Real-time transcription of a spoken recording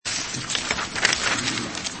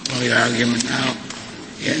call the argument now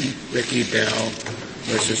in Ricky Bell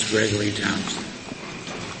versus Gregory Thompson.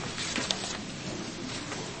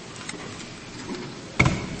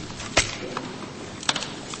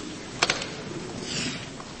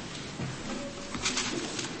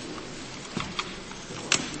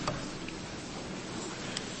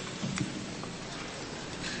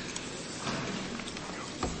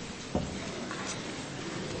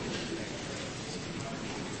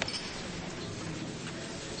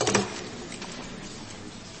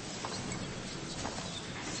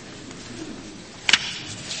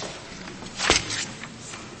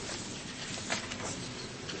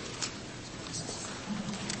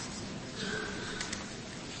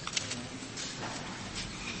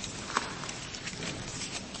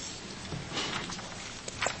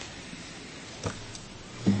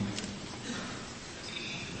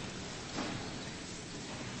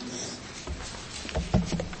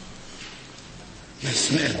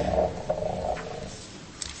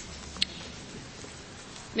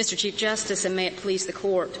 Mr. Chief Justice, and may it please the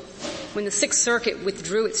Court, when the Sixth Circuit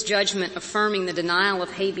withdrew its judgment affirming the denial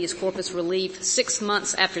of habeas corpus relief 6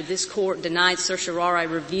 months after this Court denied certiorari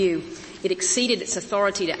review, it exceeded its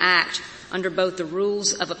authority to act under both the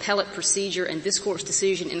rules of appellate procedure and this Court's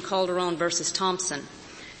decision in Calderon versus Thompson.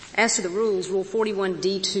 As to the rules, Rule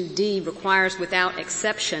 41D2D requires without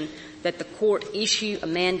exception that the Court issue a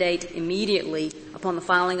mandate immediately upon the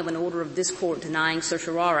filing of an order of this Court denying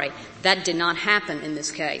certiorari. That did not happen in this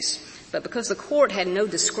case. But because the Court had no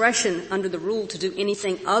discretion under the rule to do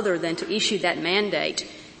anything other than to issue that mandate,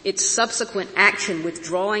 its subsequent action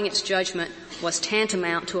withdrawing its judgment was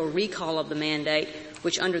tantamount to a recall of the mandate,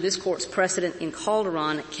 which under this Court's precedent in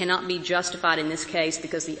Calderon cannot be justified in this case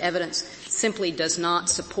because the evidence simply does not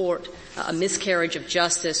support a miscarriage of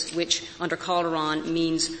justice, which under Calderon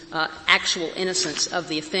means actual innocence of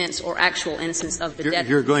the offense or actual innocence of the debt. If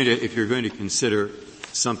you're going to consider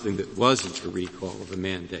something that wasn't a recall of a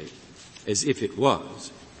mandate as if it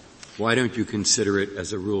was, why don't you consider it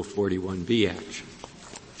as a Rule 41B action?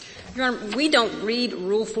 Your Honor, we don't read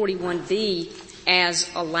Rule 41B as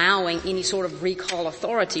allowing any sort of recall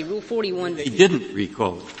authority. Rule 41B. They didn't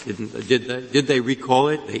recall it, did they? Did they recall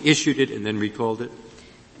it? They issued it and then recalled it?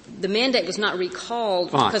 The mandate was not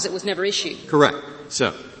recalled because it was never issued. Correct.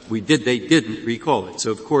 So, they didn't recall it.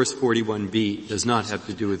 So of course 41B does not have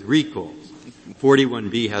to do with recalls.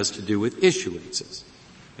 41B has to do with issuances.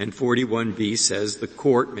 And 41B says the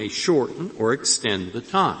Court may shorten or extend the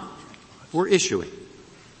time for issuing.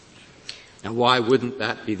 Now why wouldn't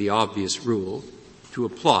that be the obvious rule to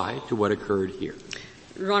apply to what occurred here?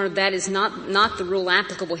 Your Honor, that is not the rule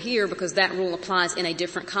applicable here because that rule applies in a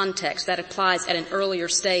different context. That applies at an earlier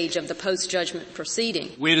stage of the post-judgment proceeding.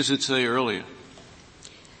 Where does it say earlier?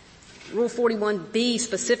 Rule 41B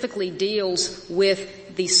specifically deals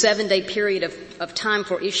with the 7-day period of time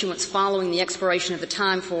for issuance following the expiration of the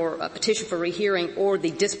time for a petition for rehearing or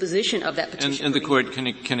the disposition of that petition. And the Court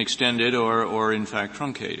can extend it or in fact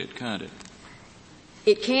truncate it, can't it?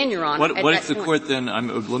 It can, Your Honor. What if the Court then,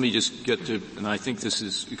 let me just get to, and I think this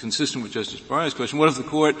is consistent with Justice Breyer's question, what if the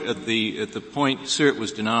Court at the point cert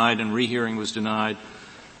was denied and rehearing was denied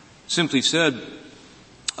simply said,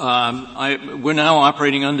 we're now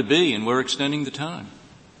operating under B and we're extending the time?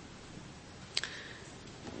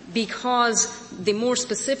 Because the more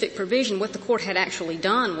specific provision, what the Court had actually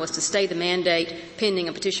done was to stay the mandate pending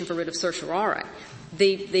a petition for writ of certiorari.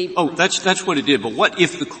 That's what it did. But what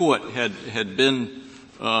if the Court had been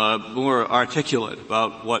more articulate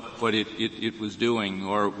about what it was doing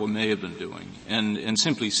or may have been doing and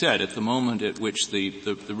simply said at the moment at which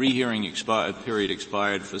the rehearing period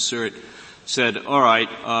expired for cert said, all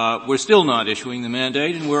right, we're still not issuing the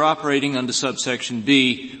mandate and we're operating under subsection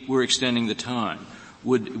B, we're extending the time.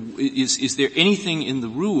 Is there anything in the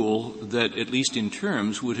rule that, at least in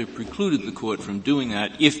terms, would have precluded the Court from doing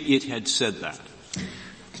that if it had said that?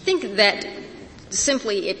 I think that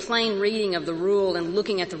simply a plain reading of the rule and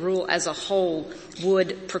looking at the rule as a whole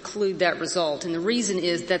would preclude that result. And the reason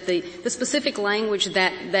is that the specific language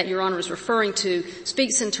that Your Honor is referring to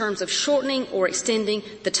speaks in terms of shortening or extending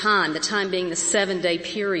the time being the 7-day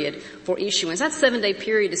period for issuance. That 7-day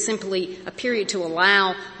period is simply a period to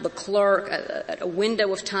allow the clerk a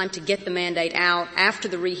window of time to get the mandate out after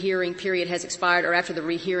the rehearing period has expired or after the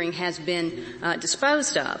rehearing has been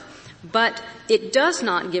disposed of. But it does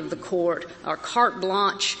not give the Court carte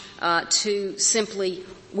blanche to simply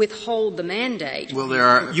withhold the mandate.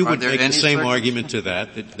 Well, you would make the same argument to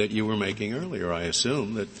that you were making earlier, I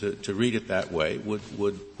assume, that to read it that way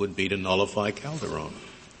would be to nullify Calderon.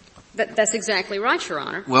 That's exactly right, Your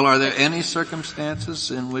Honor. Well, are there any circumstances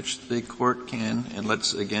in which the Court can, and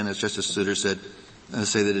let's, again, as Justice Souter said,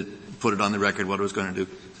 say that it put it on the record what it was going to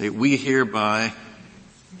do. Say, we hereby,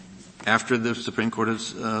 after the Supreme Court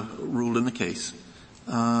has ruled in the case,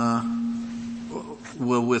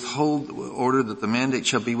 will order that the mandate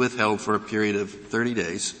shall be withheld for a period of 30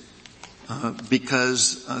 days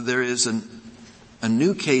because there is a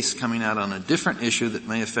new case coming out on a different issue that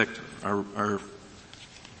may affect our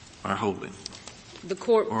holding. The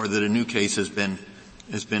court, or that a new case has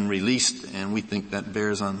been released, and we think that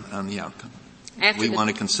bears on the outcome. We want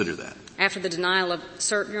to consider that. After the denial of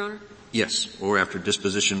cert, Your Honor? Yes, or after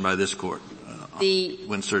disposition by this court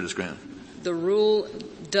when cert is granted. The rule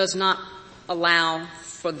does not allow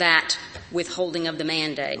for that withholding of the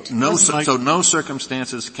mandate. So no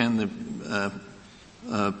circumstances can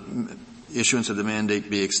the issuance of the mandate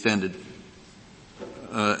be extended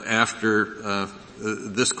after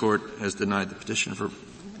this court has denied the petition for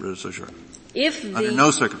writ of certiorari. Under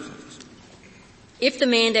no circumstances. If the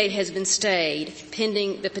mandate has been stayed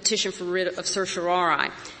pending the petition for writ of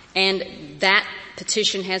certiorari, and that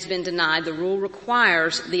petition has been denied, the rule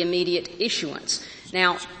requires the immediate issuance.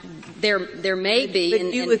 Now, there may be...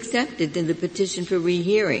 But you accepted in the petition for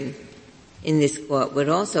rehearing in this court would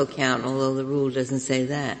also count, although the rule doesn't say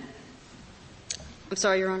that. I'm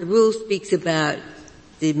sorry, Your Honor? The rule speaks about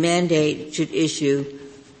the mandate should issue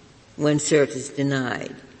when cert is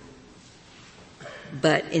denied.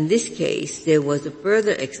 But in this case, there was a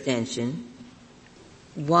further extension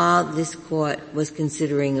while this court was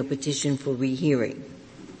considering a petition for rehearing.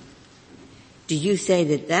 Do you say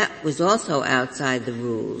that that was also outside the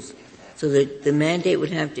rules, so that the mandate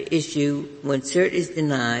would have to issue when cert is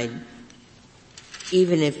denied,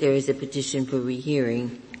 even if there is a petition for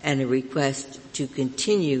rehearing and a request to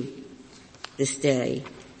continue the stay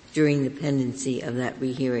during the pendency of that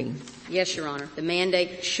rehearing? Yes, Your Honor. The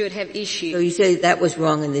mandate should have issued. So you say that was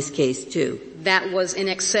wrong in this case, too? That was in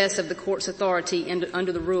excess of the court's authority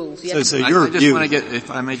under the rules. Yes. So your view.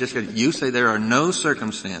 If I may just get, you say there are no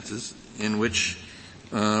circumstances in which,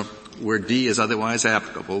 where D is otherwise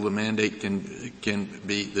applicable, the mandate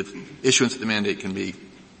the issuance of the mandate can be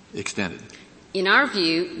extended. In our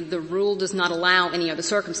view, the rule does not allow any other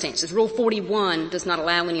circumstances. Rule 41 does not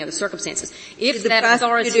allow any other circumstances. If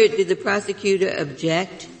Did the prosecutor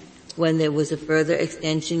object when there was a further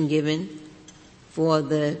extension given for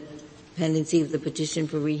the pendency of the petition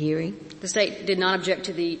for rehearing? The State did not object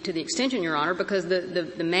to the extension, Your Honor, because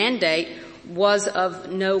the mandate was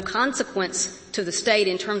of no consequence to the State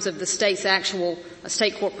in terms of the State's actual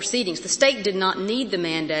State court proceedings. The State did not need the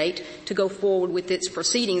mandate to go forward with its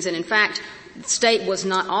proceedings, and in fact, the State was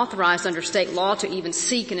not authorized under State law to even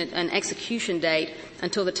seek an execution date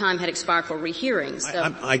until the time had expired for rehearing.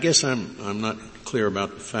 So I guess I'm not clear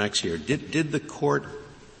about the facts here. Did the court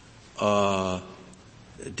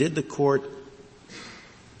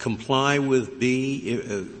comply with B?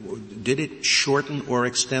 Did it shorten or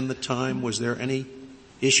extend the time? Was there any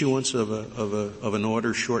issuance of an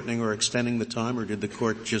order shortening or extending the time, or did the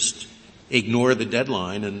court just ignore the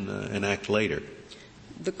deadline and act later?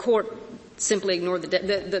 The court simply ignored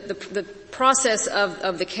the process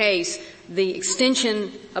of the case. The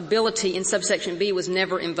extension ability in subsection B was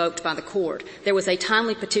never invoked by the court. There was a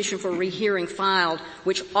timely petition for rehearing filed,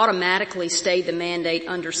 which automatically stayed the mandate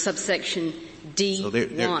under subsection D1. So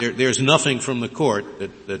there's nothing from the court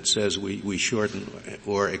that says we shorten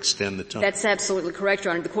or extend the time. That's absolutely correct,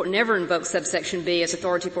 Your Honor. The court never invoked subsection B as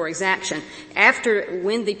authority for exaction.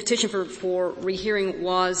 When the petition for rehearing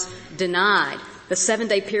was denied, the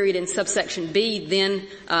 7-day period in subsection B then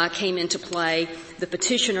came into play. The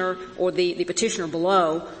petitioner or the petitioner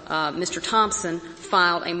below, Mr. Thompson,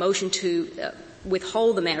 filed a motion to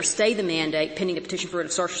withhold the mandate or stay the mandate pending the petition for writ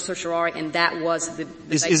of certiorari, and that was the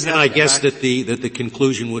basis. I guess that the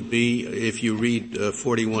conclusion would be, if you read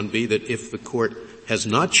 41B, that if the court has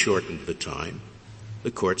not shortened the time,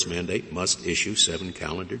 the court's mandate must issue 7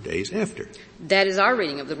 calendar days after. That is our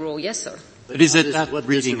reading of the rule, yes, sir. But is it that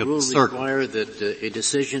reading of the circuit? Does the rule require that a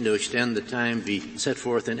decision to extend the time be set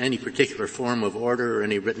forth in any particular form of order or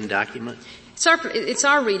any written document? It's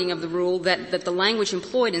our reading of the rule that the language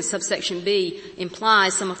employed in subsection B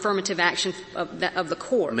implies some affirmative action of the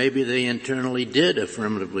court. Maybe they internally did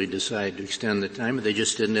affirmatively decide to extend the time, but they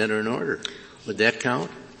just didn't enter an order. Would that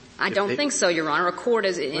count? I don't think so, Your Honor. A court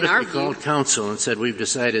is, in our view. What if they called counsel and said, we've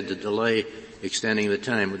decided to delay extending the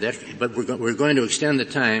time? But we're going to extend the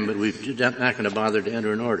time, but we're not going to bother to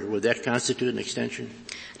enter an order. Would that constitute an extension?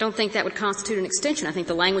 I don't think that would constitute an extension. I think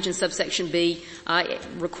the language in subsection B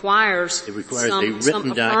requires a some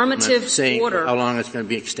written affirmative saying order, how long it's going to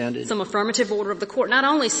be extended. Some affirmative order of the court, not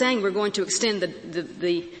only saying we're going to extend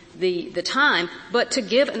the time, but to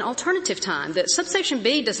give an alternative time. The subsection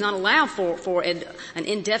B does not allow for an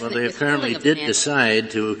indefinite. Well, they apparently did decide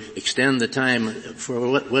to extend the time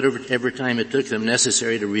for whatever time it took them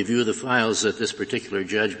necessary to review the files that this particular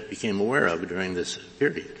judge became aware of during this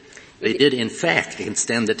period. They did, in fact,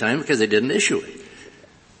 extend the time because they didn't issue it.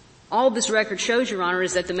 All this record shows, Your Honor,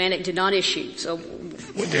 is that the mandate did not issue. So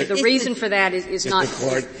the reason for that is not. Did the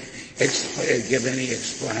court give any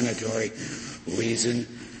explanatory reason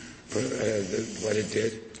for what it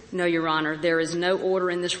did? No, Your Honor. There is no order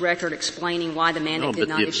in this record explaining why the mandate did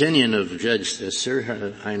not issue. But the opinion of Judge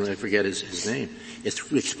Sir Heinrich, I forget his name, it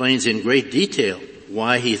explains in great detail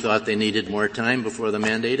why he thought they needed more time before the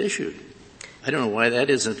mandate issued. I don't know why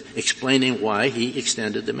that isn't explaining why he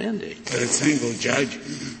extended the mandate. But a single judge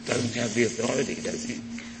doesn't have the authority, does he?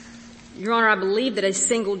 Your Honor, I believe that a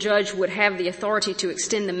single judge would have the authority to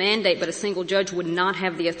extend the mandate, but a single judge would not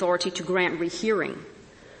have the authority to grant rehearing,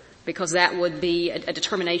 because that would be a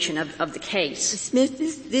determination of the case. Smith,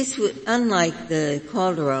 this would, unlike the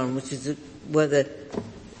Calderon, which is whether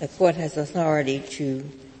a court has authority to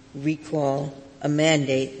recall a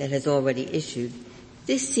mandate that has already issued,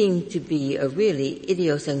 this seemed to be a really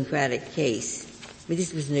idiosyncratic case. I mean,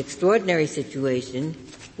 this was an extraordinary situation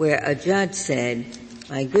where a judge said,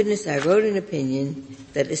 my goodness, I wrote an opinion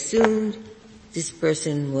that assumed this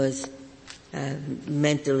person was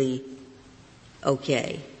mentally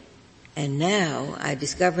okay. And now I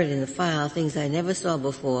discovered in the file things I never saw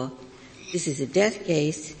before. This is a death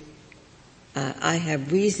case. I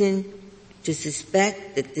have reason to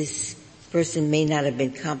suspect that this person may not have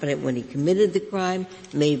been competent when he committed the crime,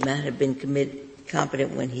 may not have been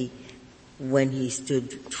competent when he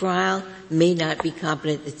stood trial, may not be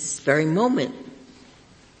competent at this very moment.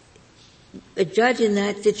 A judge in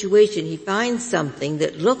that situation, he finds something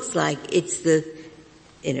that looks like it's the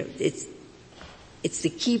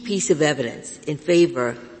key piece of evidence in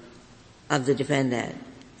favor of the defendant.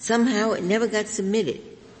 Somehow it never got submitted.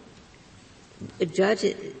 A judge,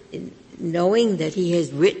 knowing that he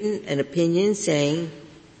has written an opinion saying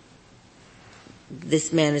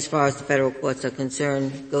this man, as far as the federal courts are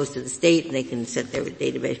concerned, goes to the state and they can set their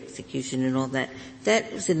date of execution and all that.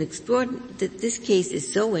 That was an extraordinary, this case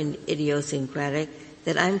is so idiosyncratic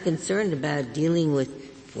that I'm concerned about dealing with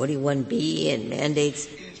 41B and mandates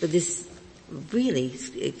for this really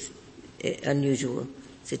unusual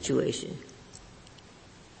situation.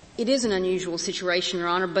 It is an unusual situation, Your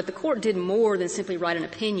Honor, but the court did more than simply write an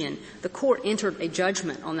opinion. The court entered a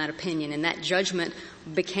judgment on that opinion, and that judgment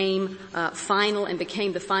became final and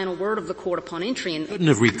became the final word of the court upon entry. And couldn't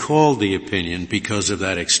have recalled the opinion because of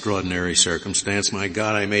that extraordinary circumstance. My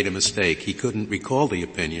God, I made a mistake. He couldn't recall the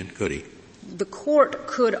opinion, could he? The court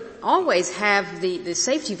could always have the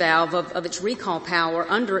safety valve of its recall power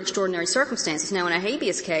under extraordinary circumstances. Now, in a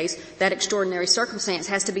habeas case, that extraordinary circumstance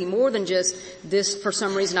has to be more than just this, for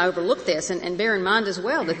some reason I overlooked this. And bear in mind as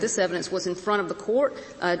well that this evidence was in front of the court.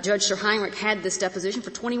 Judge Sir Heinrich had this deposition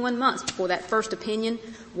for 21 months before that first opinion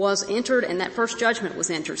was entered and that first judgment was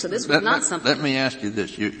entered. So this was not something. Let me ask you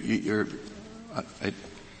this.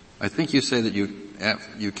 I think you say that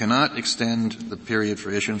you cannot extend the period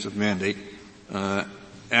for issuance of mandate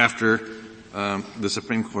after the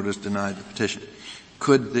Supreme Court has denied the petition.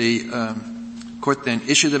 Could the court then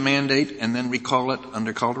issue the mandate and then recall it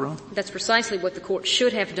under Calderon? That's precisely what the court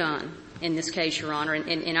should have done in this case, Your Honor,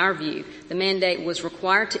 in our view. The mandate was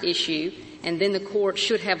required to issue, and then the court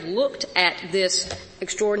should have looked at this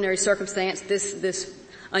extraordinary circumstance, this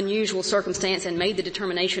unusual circumstance, and made the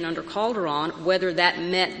determination under Calderon whether that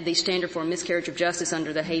met the standard for a miscarriage of justice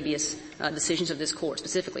under the habeas decisions of this court,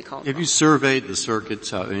 specifically Calderon. Have you surveyed the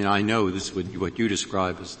circuits? I mean, I know this would, what you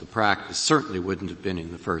describe as the practice certainly wouldn't have been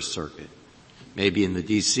in the First Circuit. Maybe in the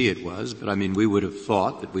D.C. it was, but I mean, we would have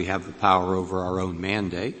thought that we have the power over our own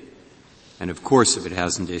mandate. And of course, if it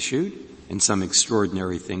hasn't issued and some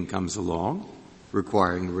extraordinary thing comes along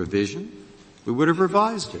requiring a revision, we would have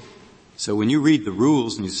revised it. So when you read the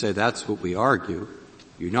rules and you say that's what we argue,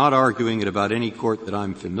 you're not arguing it about any court that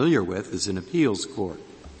I'm familiar with as an appeals court.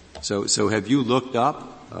 So have you looked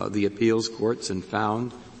up the appeals courts and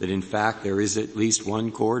found that in fact there is at least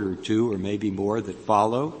one court or two or maybe more that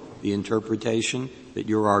follow the interpretation that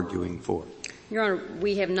you're arguing for? Your Honor,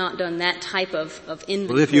 we have not done that type of inventory.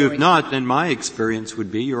 Well, if you have not, then my experience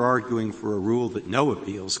would be you're arguing for a rule that no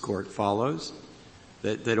appeals court follows,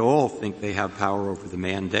 that all think they have power over the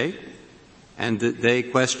mandate, And the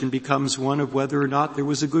question becomes one of whether or not there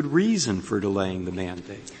was a good reason for delaying the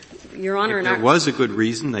mandate. Your Honor, if there was a good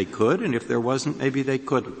reason, they could, and if there wasn't, maybe they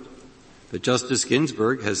couldn't. But Justice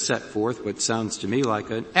Ginsburg has set forth what sounds to me like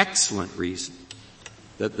an excellent reason,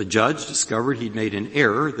 that the judge discovered he'd made an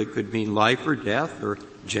error that could mean life or death or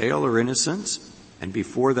jail or innocence, and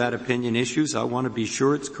before that opinion issues, I want to be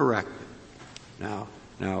sure it's corrected.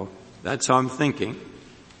 Now, that's how I'm thinking,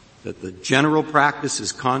 that the general practice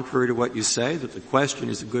is contrary to what you say, that the question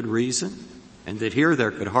is a good reason, and that here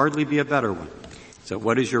there could hardly be a better one. So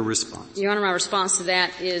what is your response? Your Honor, my response to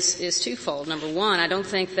that is twofold. Number one, I don't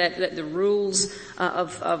think that the rules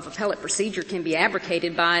of appellate procedure can be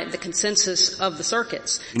abrogated by the consensus of the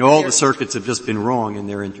circuits. All the circuits have just been wrong in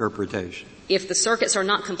their interpretation. If the circuits are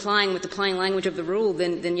not complying with the plain language of the rule,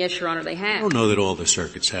 then yes, Your Honor, they have. I don't know that all the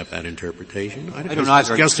circuits have that interpretation. I don't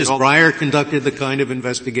know. Justice Breyer conducted the kind of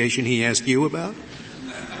investigation he asked you about?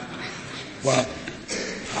 Well,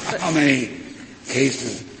 how many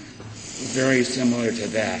cases very similar to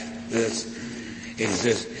that this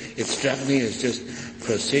exists? It struck me as just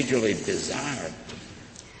procedurally bizarre.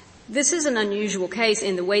 This is an unusual case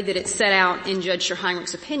in the way that it's set out in Judge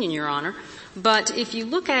Schorheinrich's opinion, Your Honor. But if you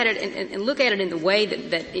look at it and look at it in the way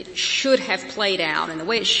that it should have played out, and the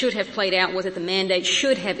way it should have played out was that the mandate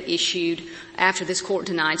should have issued after this court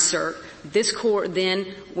denied cert. This court then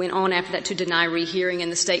went on after that to deny rehearing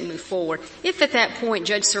and the state moved forward. If at that point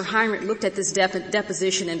Judge Schorheinrich looked at this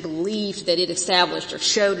deposition and believed that it established or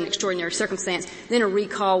showed an extraordinary circumstance, then a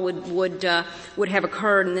recall would have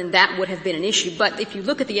occurred and then that would have been an issue. But if you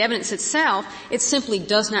look at the evidence itself, it simply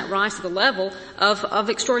does not rise to the level of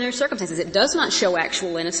extraordinary circumstances. It does not show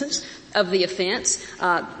actual innocence of the offense.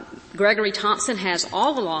 Gregory Thompson has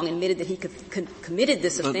all along admitted that he committed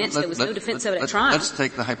this offense. There was no defense of it at trial. Let's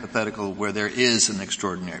take the hypothetical where there is an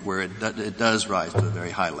extraordinary, where it does rise to a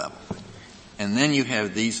very high level. And then you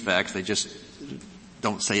have these facts, they just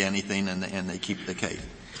don't say anything and they keep the case.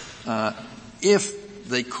 If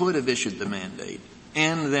they could have issued the mandate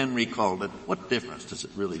and then recalled it, what difference does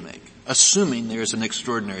it really make? Assuming there is an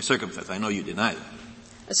extraordinary circumstance. I know you deny that.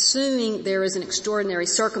 Assuming there is an extraordinary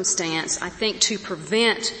circumstance, I think to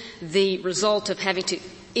prevent the result of having to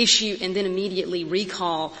issue and then immediately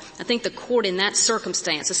recall, I think the court in that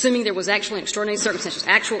circumstance, assuming there was actually an extraordinary circumstance,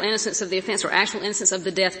 actual innocence of the offense or actual innocence of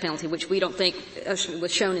the death penalty, which we don't think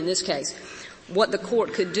was shown in this case, what the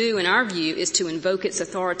court could do, in our view, is to invoke its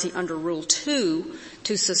authority under Rule 2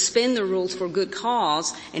 to suspend the rules for good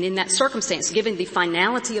cause, and in that circumstance, given the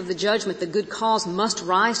finality of the judgment, the good cause must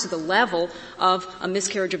rise to the level of a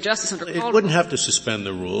miscarriage of justice under Calderon. It wouldn't have to suspend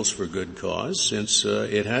the rules for good cause, since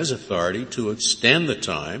it has authority to extend the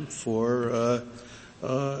time for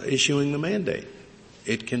issuing the mandate.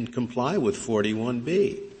 It can comply with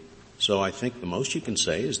 41B. So I think the most you can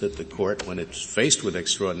say is that the court, when it's faced with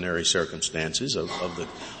extraordinary circumstances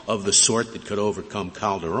of the sort that could overcome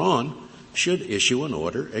Calderon, should issue an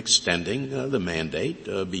order extending the mandate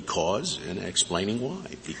because, and explaining why.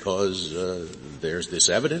 Because there's this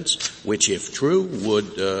evidence which, if true,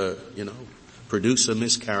 would produce a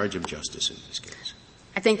miscarriage of justice in this case.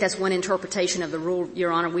 I think that's one interpretation of the rule,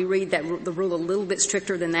 Your Honor. We read the rule a little bit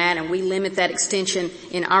stricter than that, and we limit that extension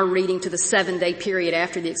in our reading to the 7-day period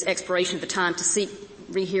after the expiration of the time to seek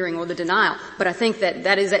rehearing or the denial. But I think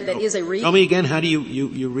that is a reading. Tell me again, how do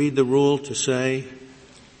you read the rule to say?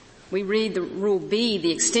 We read the Rule B,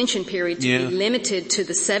 the extension period, to be limited to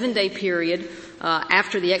the 7-day period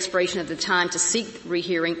after the expiration of the time to seek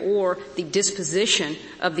rehearing or the disposition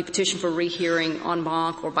of the petition for rehearing en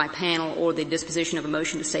banc or by panel or the disposition of a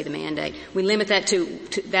motion to stay the mandate. We limit that to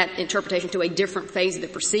that interpretation to a different phase of the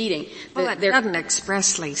proceeding. Well, it doesn't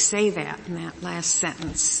expressly say that in that last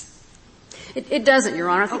sentence. It doesn't, Your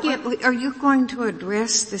Honor. Are you going to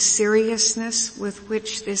address the seriousness with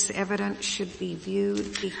which this evidence should be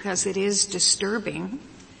viewed? Because it is disturbing.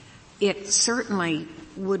 It certainly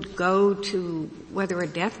would go to whether a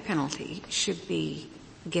death penalty should be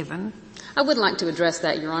given. I would like to address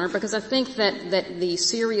that, Your Honor, because I think that the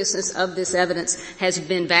seriousness of this evidence has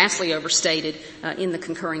been vastly overstated in the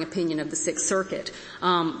concurring opinion of the Sixth Circuit.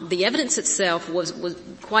 The evidence itself was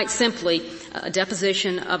quite simply a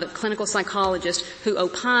deposition of a clinical psychologist who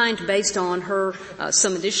opined based on her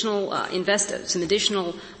some additional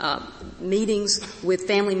meetings with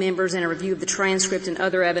family members and a review of the transcript and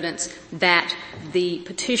other evidence that the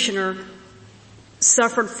petitioner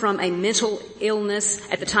suffered from a mental illness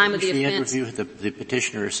at the time of the offense. She interviewed the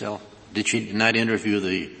petitioner herself? Did she not interview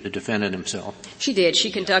the defendant himself? She did.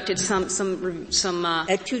 She conducted some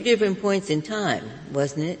at two different points in time,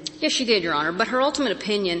 wasn't it? Yes, she did, Your Honor. But her ultimate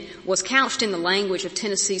opinion was couched in the language of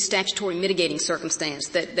Tennessee's statutory mitigating circumstance,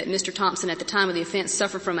 that Mr. Thompson at the time of the offense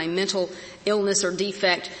suffered from a mental illness or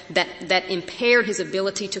defect that impaired his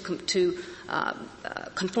ability to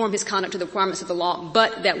conform his conduct to the requirements of the law,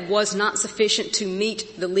 but that was not sufficient to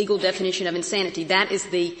meet the legal definition of insanity. That is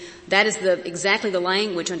exactly the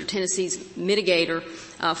language under Tennessee's mitigator,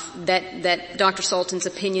 that Dr. Sultan's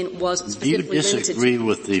opinion was specifically limited to. Do you disagree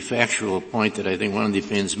with the factual point that I think one of the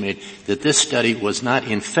opinions made, that this study was not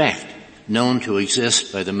in fact known to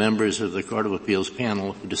exist by the members of the Court of Appeals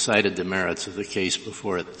panel who decided the merits of the case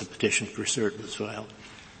before the petition for cert was filed?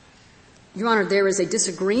 Your Honor, there is a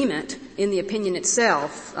disagreement in the opinion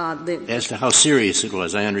itself. As to how serious it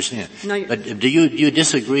was, I understand. No, but do you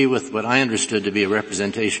disagree with what I understood to be a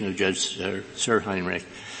representation of Judge Sir Heinrich,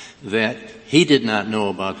 that he did not know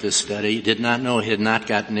about this study, did not know it had not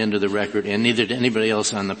gotten into the record, and neither did anybody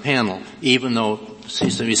else on the panel, even though it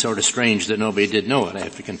seems to be sort of strange that nobody did know it, I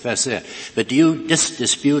have to confess that. But do you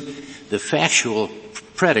dispute the factual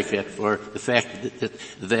predicate for the fact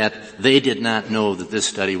that they did not know that this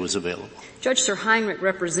study was available? Judge Sir Heinrich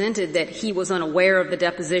represented that he was unaware of the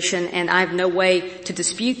deposition, and I have no way to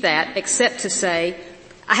dispute that except to say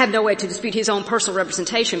I have no way to dispute his own personal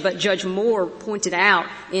representation, but Judge Moore pointed out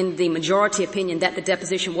in the majority opinion that the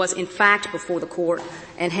deposition was in fact before the court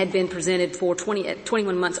and had been presented for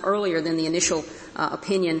 21 months earlier than the initial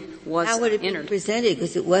opinion was entered. How would it be presented?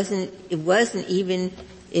 Because it wasn't even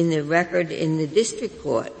in the record in the district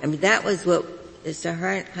court. I mean, that was what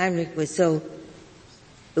Sir Heinrich was so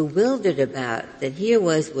bewildered about, that here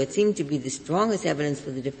was what seemed to be the strongest evidence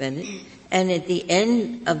for the defendant, and at the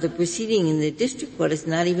end of the proceeding in the district court, it's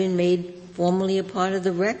not even made formally a part of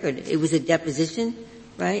the record. It was a deposition,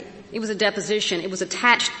 right? It was a deposition. It was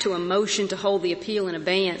attached to a motion to hold the appeal in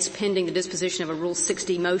abeyance pending the disposition of a Rule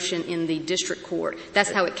 60 motion in the district court.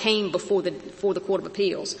 That's how it came before the Court of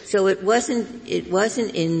Appeals. So it wasn't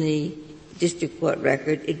in the district court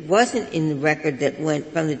record. It wasn't in the record that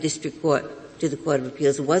went from the district court to the Court of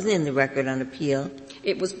Appeals. It wasn't in the record on appeal.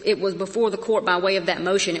 It was before the court by way of that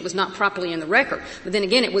motion. It was not properly in the record. But then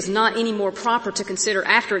again, it was not any more proper to consider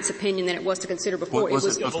after its opinion than it was to consider before.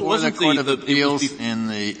 Was it before the Court of Appeals in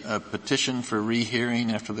the petition for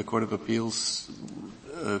rehearing after the Court of Appeals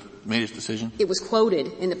made its decision? It was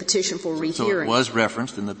quoted in the petition for rehearing. So it was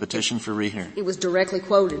referenced in the petition for rehearing. It was directly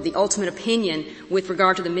quoted. The ultimate opinion with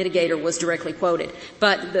regard to the mitigator was directly quoted.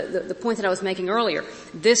 But the point that I was making earlier,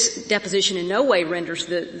 this deposition in no way renders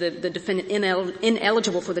the defendant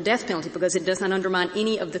ineligible for the death penalty because it does not undermine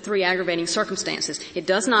any of the three aggravating circumstances. It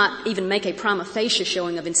does not even make a prima facie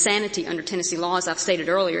showing of insanity under Tennessee law, as I've stated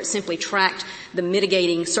earlier. It simply tracked the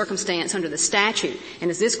mitigating circumstance under the statute. And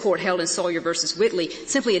as this court held in Sawyer versus Whitley,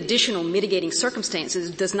 simply additional mitigating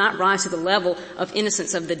circumstances does not rise to the level of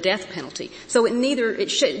innocence of the death penalty. So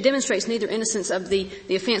it demonstrates neither innocence of the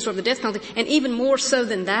offense or of the death penalty, and even more so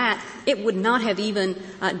than that, it would not have even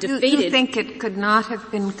defeated. Do you think it could not have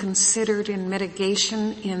been considered in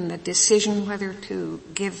mitigation in the decision whether to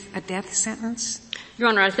give a death sentence? Your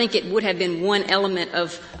Honor, I think it would have been one element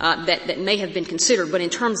of that may have been considered, but in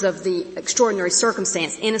terms of the extraordinary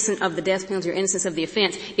circumstance, innocent of the death penalty or innocence of the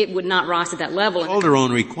offense, it would not rise to that level.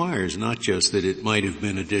 Calderon requires not just that it might have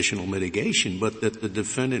been additional mitigation, but that the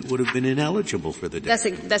defendant would have been ineligible for the death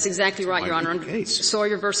penalty. That's exactly right, Your Honor. Under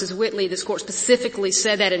Sawyer versus Whitley, this court specifically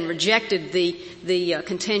said that and rejected the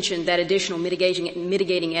contention that additional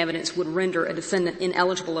mitigating evidence would render a defendant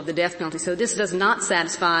ineligible of the death penalty. So this does not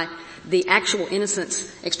satisfy the actual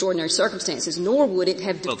innocence extraordinary circumstances, nor would it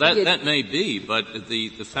have defeated. Well, that may be, but the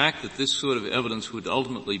fact that this sort of evidence would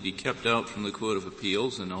ultimately be kept out from the Court of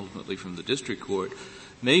Appeals and ultimately from the district court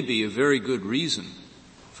may be a very good reason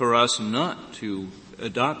for us not to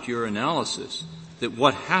adopt your analysis that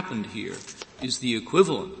what happened here is the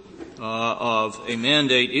equivalent of a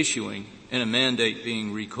mandate issuing and a mandate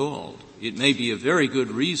being recalled. It may be a very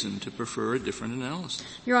good reason to prefer a different analysis.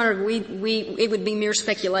 Your Honor, it would be mere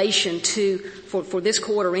speculation for this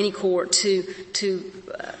court or any court to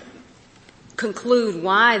conclude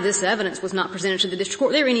why this evidence was not presented to the district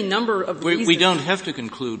court. There are any number of reasons. We don't have to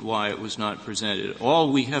conclude why it was not presented.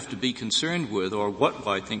 All we have to be concerned with, or what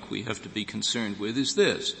I think we have to be concerned with, is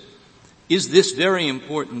this. Is this very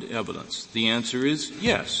important evidence? The answer is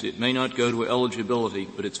yes. It may not go to eligibility,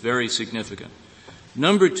 but it's very significant.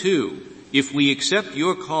 Number two, if we accept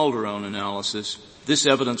your Calderon analysis, this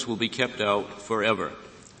evidence will be kept out forever.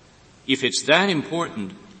 If it's that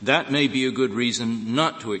important, that may be a good reason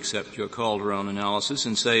not to accept your Calderon analysis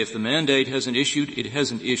and say if the mandate hasn't issued, it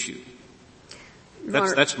hasn't issued.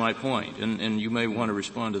 That's my point, and you may want to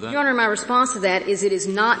respond to that. Your Honor, my response to that is it is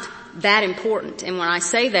not that important. And when I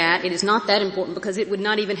say that, it is not that important because it would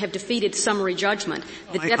not even have defeated summary judgment.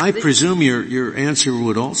 I presume your answer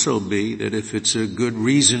would also be that if it's a good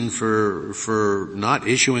reason for not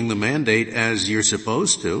issuing the mandate as you're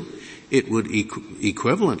supposed to, it would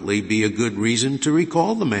equivalently be a good reason to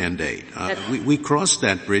recall the mandate. We crossed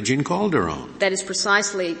that bridge in Calderon. That is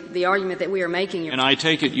precisely the argument that we are making. And I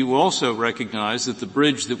take it you also recognize that the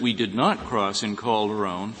bridge that we did not cross in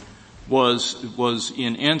Calderon was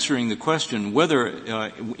in answering the question whether,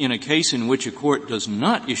 in a case in which a court does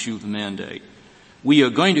not issue the mandate, we are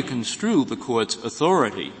going to construe the court's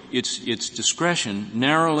authority, its discretion,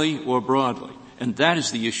 narrowly or broadly. And that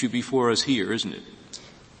is the issue before us here, isn't it?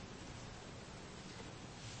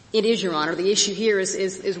 It is, Your Honor. The issue here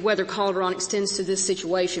is whether Calderon extends to this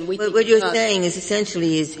situation. What you're saying is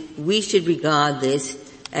essentially is we should regard this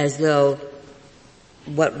as though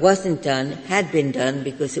what wasn't done had been done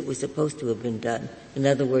because it was supposed to have been done. In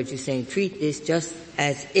other words, you're saying treat this just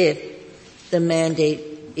as if the mandate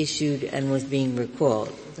issued and was being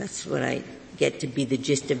recalled. That's what I get to be the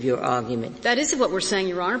gist of your argument. That is what we're saying,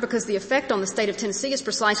 Your Honor, because the effect on the state of Tennessee is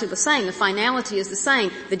precisely the same. The finality is the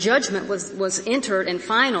same. The judgment was entered and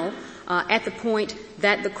final at the point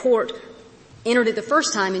that the court entered it the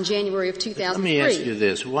first time in January of 2003. Let me ask you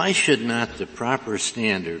this. Why should not the proper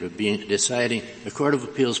standard of deciding, the Court of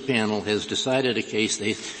Appeals panel has decided a case,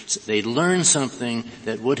 they learned something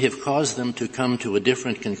that would have caused them to come to a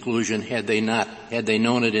different conclusion had they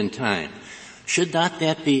known it in time. Should not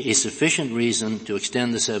that be a sufficient reason to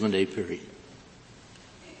extend the 7-day period?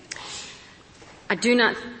 I do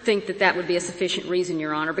not think that would be a sufficient reason,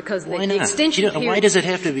 Your Honor, because the extension period... Why does it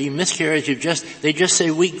have to be miscarriage of justice? They just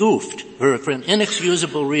say we goofed. For an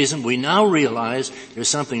inexcusable reason, we now realize there's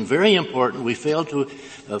something very important we failed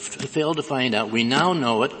to find out. We now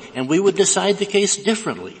know it, and we would decide the case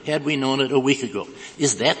differently had we known it a week ago.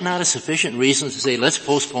 Is that not a sufficient reason to say let's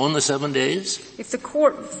postpone the 7 days? If the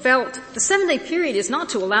court felt the 7-day period is not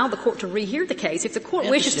to allow the court to rehear the case. If the court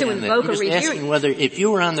wishes to invoke a rehearing... I'm just asking whether, if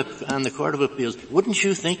you were on the Court of Appeals, wouldn't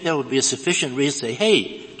you think that would be a sufficient reason to say,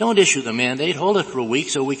 hey, don't issue the mandate, hold it for a week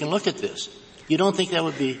so we can look at this? You don't think that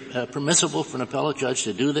would be permissible for an appellate judge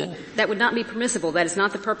to do that? That would not be permissible. That is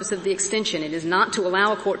not the purpose of the extension. It is not to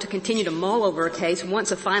allow a court to continue to mull over a case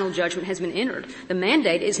once a final judgment has been entered. The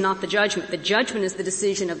mandate is not the judgment. The judgment is the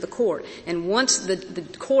decision of the court. And once the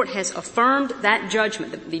court has affirmed that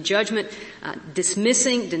judgment, the judgment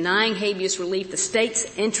dismissing, denying habeas relief, the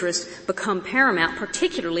state's interests become paramount,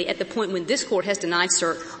 particularly at the point when this court has denied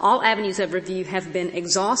cert. All avenues of review have been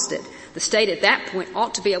exhausted. The state at that point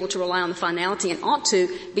ought to be able to rely on the finality and ought to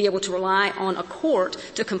be able to rely on a court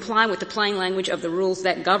to comply with the plain language of the rules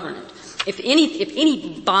that govern it. If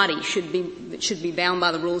any body should be bound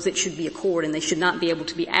by the rules, it should be a court, and they should not be able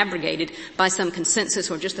to be abrogated by some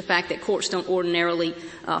consensus or just the fact that courts don't ordinarily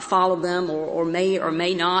follow them or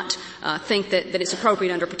may not think that it's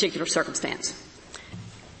appropriate under a particular circumstance.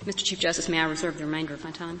 Mr. Chief Justice, may I reserve the remainder of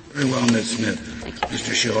my time? Very well, Ms. Smith. Thank you.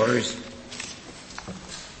 Mr. Shores.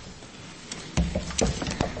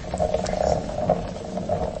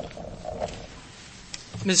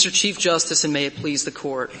 Mr. Chief Justice, and may it please the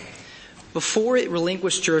Court, before it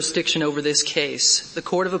relinquished jurisdiction over this case, the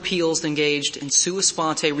Court of Appeals engaged in sua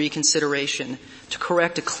sponte reconsideration to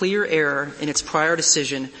correct a clear error in its prior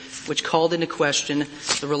decision which called into question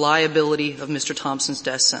the reliability of Mr. Thompson's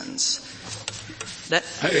death sentence.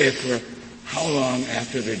 How long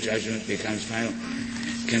after the judgment becomes final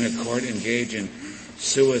can a court engage in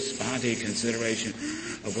sua sponte consideration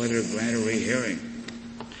of whether to grant a rehearing?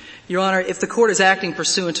 Your Honor, if the Court is acting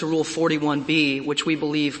pursuant to Rule 41B, which we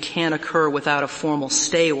believe can occur without a formal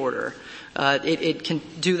stay order, it can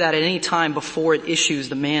do that at any time before it issues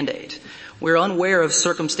the mandate. We're unaware of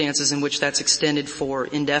circumstances in which that's extended for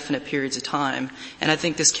indefinite periods of time, and I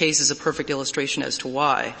think this case is a perfect illustration as to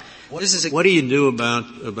why. What do you do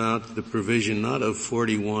about the provision not of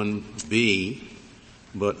 41B,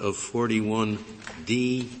 but of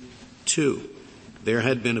 41D2? There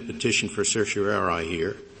had been a petition for certiorari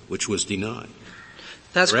here, which was denied.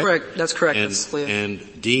 That's correct. That's correct. And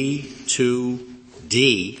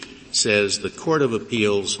D2D says the Court of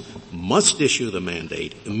Appeals must issue the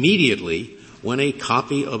mandate immediately when a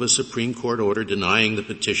copy of a Supreme Court order denying the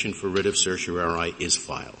petition for writ of certiorari is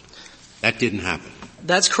filed. That didn't happen.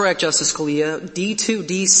 That's correct, Justice Scalia.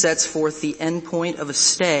 D2D sets forth the endpoint of a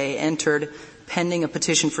stay entered pending a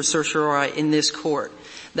petition for certiorari in this court.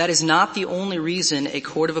 That is not the only reason a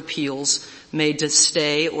court of appeals may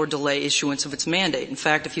stay or delay issuance of its mandate. In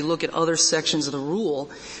fact, if you look at other sections of the rule,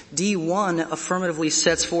 D1 affirmatively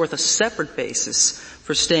sets forth a separate basis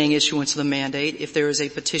for staying issuance of the mandate if there is a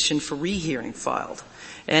petition for rehearing filed.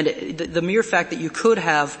 And the mere fact that you could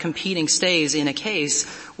have competing stays in a case,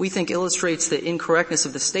 we think illustrates the incorrectness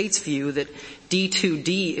of the state's view that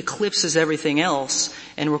D2D eclipses everything else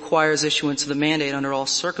and requires issuance of the mandate under all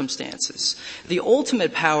circumstances. The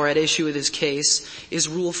ultimate power at issue in this case is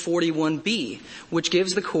Rule 41B, which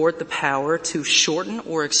gives the court the power to shorten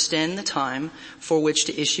or extend the time for which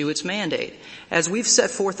to issue its mandate. As we've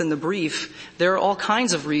set forth in the brief, there are all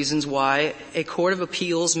kinds of reasons why a court of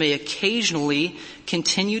appeals may occasionally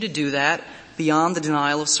continue to do that beyond the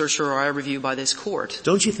denial of certiorari review by this court.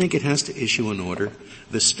 Don't you think it has to issue an order?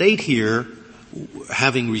 The state here,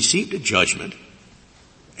 having received a judgment,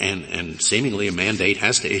 and seemingly a mandate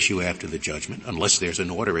has to issue after the judgment, unless there's an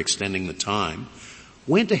order extending the time,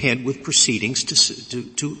 went ahead with proceedings to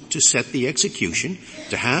set the execution,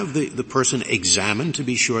 to have the person examined to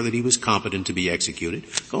be sure that he was competent to be executed,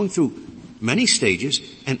 going through many stages.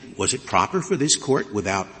 And was it proper for this court,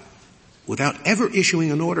 without ever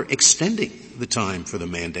issuing an order extending the time for the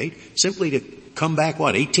mandate, simply to come back,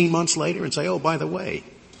 18 months later and say, oh, by the way?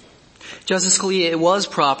 Justice Scalia, it was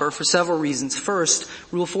proper for several reasons. First,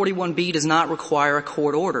 Rule 41B does not require a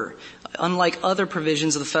court order. Unlike other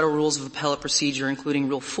provisions of the Federal Rules of Appellate Procedure, including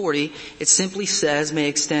Rule 40, it simply says may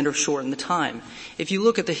extend or shorten the time. If you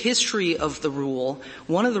look at the history of the rule,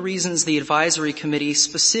 one of the reasons the advisory committee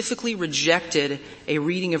specifically rejected a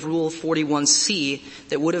reading of Rule 41C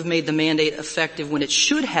that would have made the mandate effective when it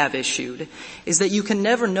should have issued is that you can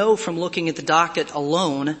never know from looking at the docket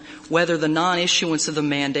alone whether the non-issuance of the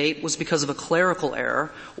mandate was because of a clerical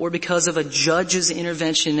error or because of a judge's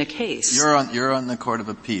intervention in a case. You're on the Court of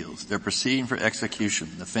Appeals. They're proceeding for execution.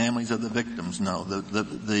 The families of the victims know.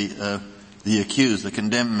 The accused, the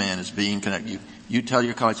condemned man is being connected. You tell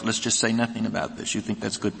your colleagues, let's just say nothing about this. You think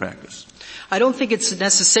that's good practice? I don't think it's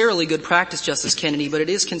necessarily good practice, Justice Kennedy, but it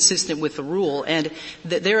is consistent with the rule. And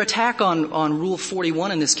their attack on Rule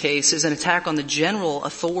 41 in this case is an attack on the general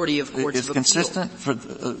authority of courts of appeal. It's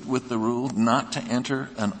consistent with the rule not to enter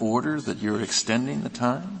an order that you're extending the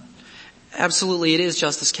time? Absolutely it is,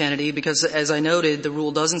 Justice Kennedy, because as I noted, the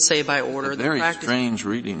rule doesn't say by order. A very strange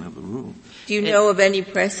reading of the rule. Do you know of any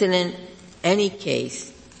precedent, any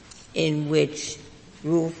case in which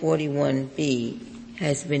Rule 41B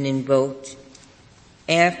has been invoked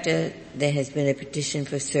after there has been a petition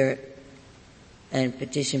for cert and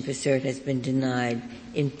petition for cert has been denied?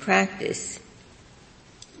 In practice,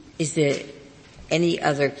 is there any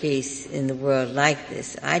other case in the world like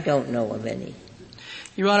this? I don't know of any.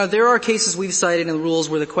 Your Honor, there are cases we've cited in the rules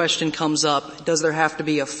where the question comes up, does there have to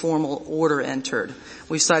be a formal order entered?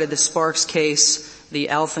 We've cited the Sparks case, the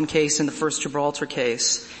Alphen case, and the First Gibraltar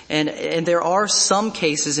case. And there are some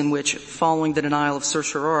cases in which, following the denial of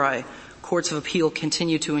certiorari, courts of appeal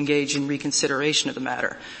continue to engage in reconsideration of the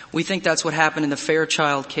matter. We think that's what happened in the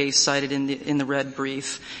Fairchild case cited in the red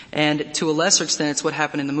brief, and to a lesser extent it's what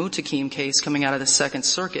happened in the Mutakim case coming out of the Second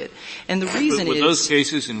Circuit. And the reason were those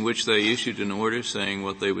cases in which they issued an order saying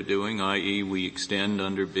what they were doing, i.e. we extend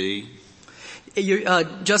under B?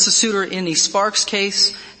 Justice Souter, in the Sparks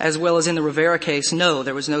case, as well as in the Rivera case, no,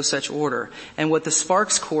 there was no such order. And what the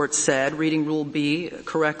Sparks court said, reading Rule B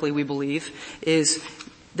correctly, we believe, is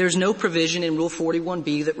there's no provision in Rule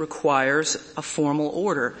 41B that requires a formal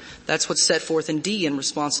order. That's what's set forth in D in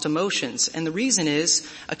response to motions. And the reason is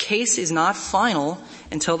a case is not final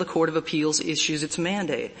until the Court of Appeals issues its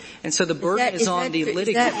mandate. And so the burden is on the litigant.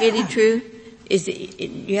 Is that really true?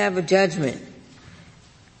 You have a judgment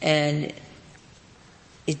and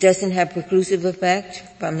it doesn't have preclusive effect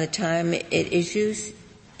from the time it issues?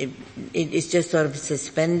 It's just sort of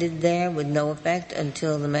suspended there with no effect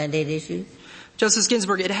until the mandate issues? Justice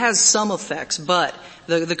Ginsburg, it has some effects, but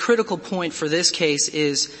the critical point for this case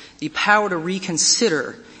is the power to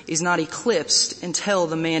reconsider is not eclipsed until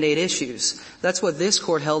the mandate issues. That's what this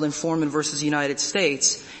court held in Foreman versus United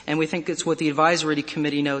States, and we think it's what the advisory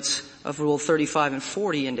committee notes of Rule 35 and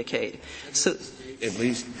 40 indicate. So, at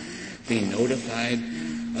least be notified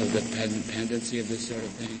of the pendency of this sort of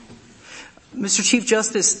thing? Mr. Chief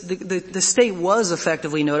Justice, the state was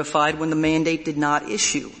effectively notified when the mandate did not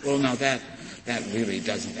issue. Well, no, that really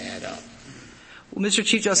doesn't add up. Well, Mr.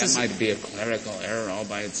 Chief Justice, that might be a clerical error all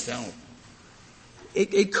by itself.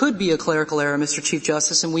 It could be a clerical error, Mr. Chief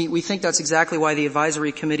Justice, and we think that's exactly why the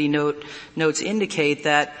advisory committee notes indicate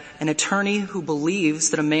that an attorney who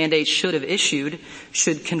believes that a mandate should have issued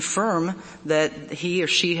should confirm that he or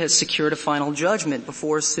she has secured a final judgment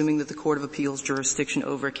before assuming that the Court of Appeals jurisdiction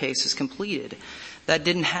over a case is completed. That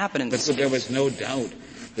didn't happen in this case. But there was no doubt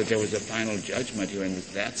that there was a final judgment here in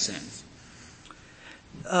that sense.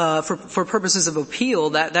 For purposes of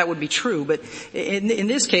appeal, that would be true. But in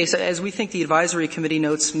this case, as we think the advisory committee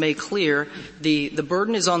notes make clear, the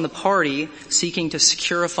burden is on the party seeking to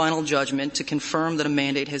secure a final judgment to confirm that a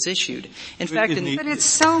mandate has issued. In fact, but it's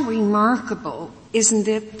so remarkable, isn't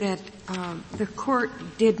it, that the court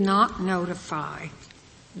did not notify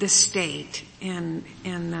the state and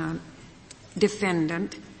the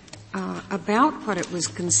defendant about what it was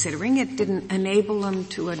considering. It didn't enable them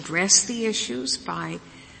to address the issues by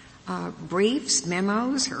briefs,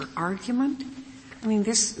 memos, or argument. I mean,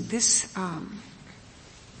 this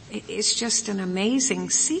it's just an amazing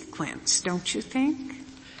sequence, don't you think?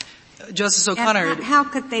 Justice O'Connor. And how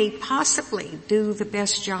could they possibly do the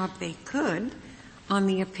best job they could on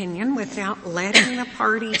the opinion without letting the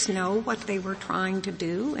parties know what they were trying to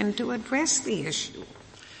do and to address the issue?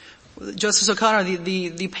 Justice O'Connor,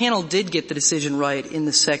 the panel did get the decision right in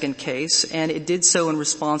the second case, and it did so in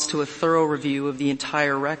response to a thorough review of the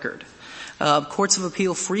entire record. Courts of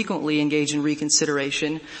appeal frequently engage in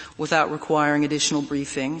reconsideration without requiring additional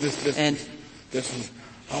briefing. This was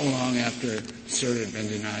how long after cert had been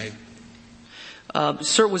denied?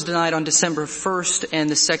 Cert was denied on December 1st, and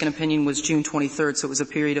the second opinion was June 23rd, so it was a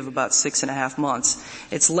period of about 6.5 months.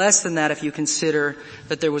 It's less than that if you consider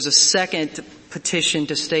that there was a second petition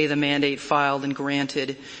to stay the mandate filed and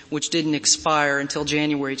granted, which didn't expire until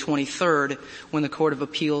January 23rd, when the Court of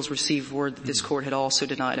Appeals received word that this court had also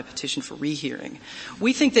denied a petition for rehearing.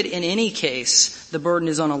 We think that in any case, the burden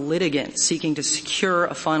is on a litigant seeking to secure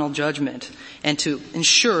a final judgment and to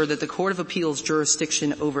ensure that the Court of Appeals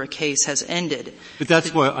jurisdiction over a case has ended. But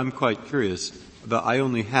that's why I'm quite curious. But I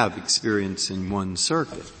only have experience in one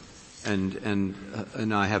circuit, and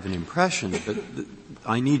I have an impression, but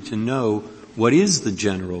I need to know what is the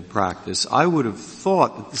general practice. I would have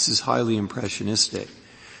thought that this is highly impressionistic,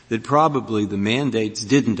 that probably the mandates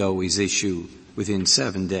didn't always issue within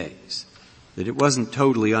 7 days, that it wasn't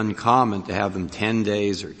totally uncommon to have them 10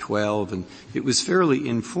 days or 12, and it was fairly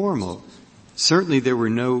informal. Certainly there were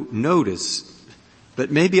no notice,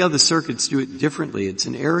 but maybe other circuits do it differently. It's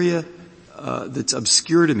an area that's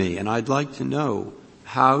obscure to me, and I'd like to know,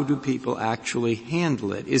 how do people actually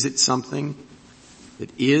handle it? Is it something that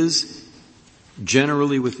is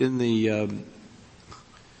generally within the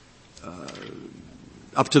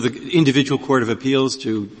up to the individual Court of Appeals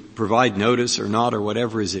to provide notice or not, or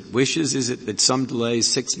whatever as it wishes? Is it that some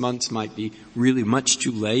delays, 6 months, might be really much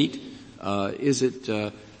too late? How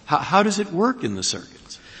does it work in the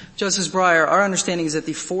circuits? Justice Breyer, our understanding is that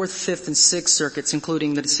the Fourth, Fifth, and Sixth Circuits,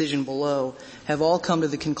 including the decision below, have all come to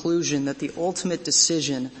the conclusion that the ultimate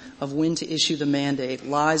decision of when to issue the mandate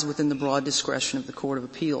lies within the broad discretion of the Court of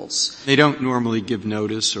Appeals. They don't normally give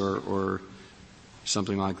notice or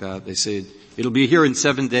something like that. They say, it'll be here in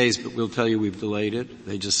 7 days, but we'll tell you we've delayed it.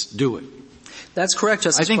 They just do it. That's correct,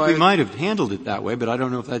 Justice Breyer. I think we might have handled it that way, but I don't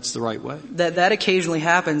know if that's the right way. That occasionally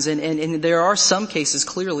happens, and there are some cases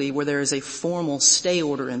clearly where there is a formal stay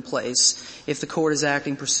order in place if the court is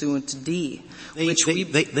acting pursuant to D. They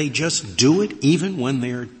just do it even when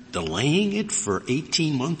they're delaying it for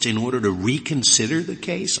 18 months in order to reconsider the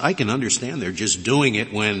case? I can understand they're just doing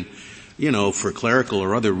it when, for clerical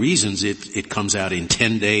or other reasons, it comes out in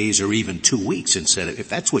 10 days or even 2 weeks instead of, if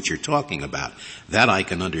that's what you're talking about, that I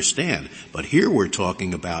can understand. But here we're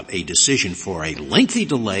talking about a decision for a lengthy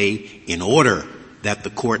delay in order that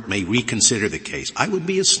the court may reconsider the case. I would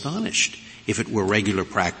be astonished if it were regular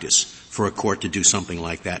practice for a court to do something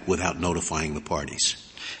like that without notifying the parties.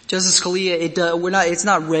 Justice Scalia, it's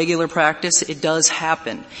not regular practice. It does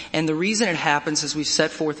happen. And the reason it happens, as we've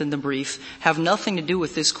set forth in the brief, have nothing to do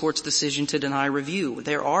with this Court's decision to deny review.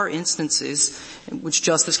 There are instances, which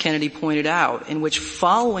Justice Kennedy pointed out, in which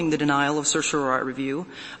following the denial of certiorari review,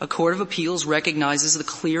 a Court of Appeals recognizes the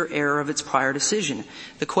clear error of its prior decision.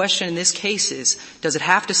 The question in this case is, does it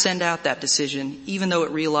have to send out that decision even though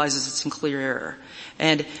it realizes it's in clear error?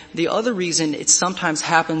 And the other reason it sometimes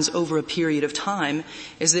happens over a period of time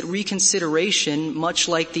is that reconsideration, much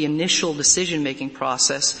like the initial decision-making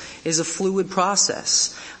process, is a fluid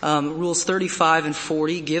process. Rules 35 and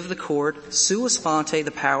 40 give the court sua sponte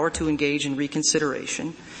the power to engage in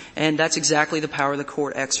reconsideration, and that's exactly the power the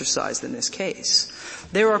court exercised in this case.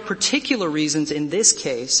 There are particular reasons in this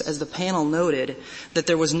case, as the panel noted, that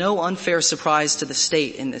there was no unfair surprise to the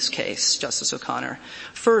state in this case, Justice O'Connor.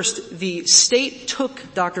 First, the state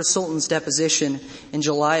took Dr. Sultan's deposition in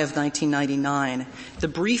July of 1999. The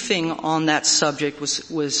briefing on that subject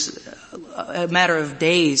was a matter of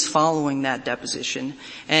days following that deposition.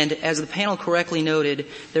 And as the panel correctly noted,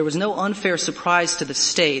 there was no unfair surprise to the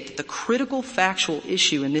state that the critical factual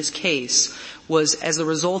issue in this case was as a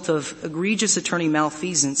result of egregious attorney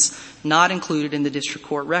malfeasance not included in the district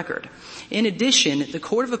court record. In addition, the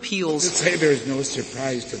Court of Appeals— To say there is no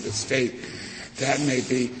surprise to the state, that may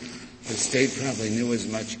be the state probably knew as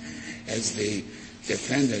much as the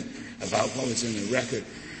defendant about what was in the record,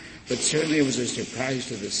 but certainly it was a surprise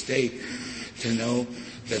to the state to know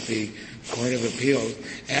that the Court of Appeals,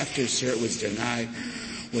 after cert was denied,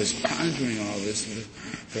 was pondering all this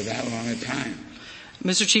for that long a time.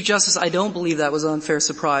 Mr. Chief Justice, I don't believe that was an unfair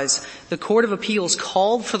surprise. The Court of Appeals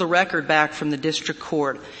called for the record back from the district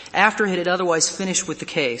court after it had otherwise finished with the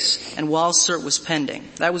case and while cert was pending.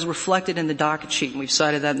 That was reflected in the docket sheet, and we've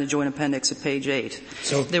cited that in the joint appendix at page 8.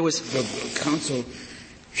 So there was the counsel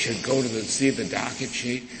should go to see the docket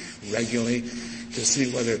sheet regularly to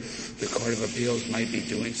see whether the Court of Appeals might be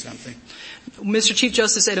doing something? Mr. Chief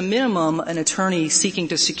Justice, at a minimum, an attorney seeking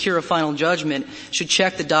to secure a final judgment should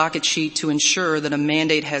check the docket sheet to ensure that a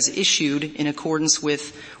mandate has issued in accordance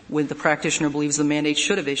with the practitioner believes the mandate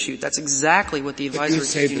should have issued. That's exactly what the advisory— But you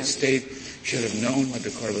say the state should have known what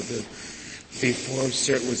the Court of Appeals before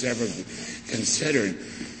cert was ever considered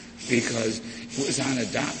because it was on a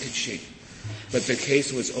docket sheet. But the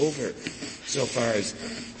case was over so far as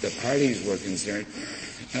the parties were concerned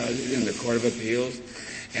in the Court of Appeals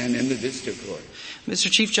and in the district court. Mr.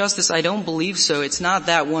 Chief Justice, I don't believe so. It's not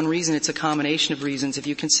that one reason. It's a combination of reasons. If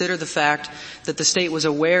you consider the fact that the state was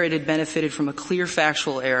aware it had benefited from a clear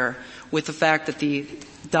factual error, with the fact that the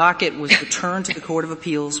docket was returned to the Court of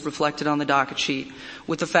Appeals reflected on the docket sheet,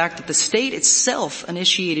 with the fact that the state itself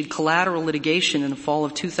initiated collateral litigation in the fall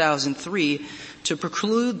of 2003 to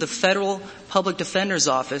preclude the federal public defender's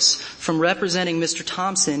office from representing Mr.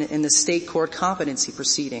 Thompson in the state court competency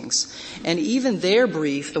proceedings. And even their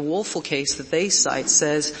brief, the Woelfel case that they cite,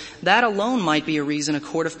 says that alone might be a reason a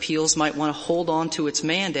court of appeals might want to hold on to its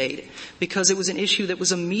mandate because it was an issue that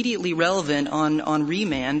was immediately relevant on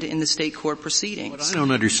remand in the state court proceedings. What I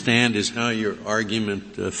don't understand is how your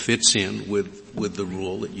argument fits in with the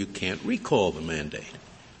rule that you can't recall the mandate.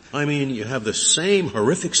 I mean, you have the same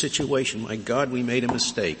horrific situation. My God, we made a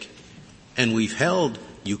mistake. And we've held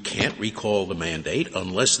you can't recall the mandate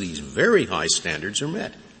unless these very high standards are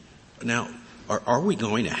met. Now, are we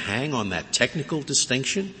going to hang on that technical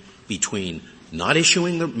distinction between not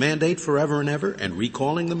issuing the mandate forever and ever and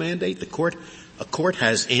recalling the mandate? A court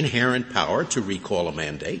has inherent power to recall a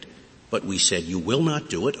mandate, but we said you will not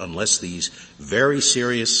do it unless these very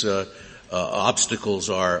serious obstacles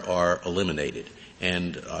are eliminated.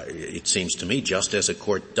 And it seems to me, just as a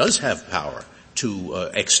court does have power to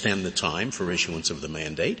extend the time for issuance of the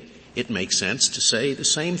mandate, it makes sense to say the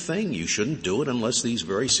same thing. You shouldn't do it unless these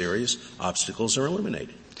very serious obstacles are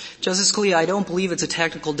eliminated. Justice Scalia, I don't believe it's a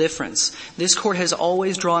technical difference. This court has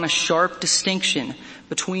always drawn a sharp distinction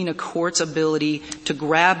between a court's ability to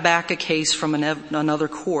grab back a case from another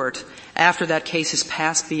court after that case has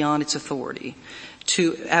passed beyond its authority,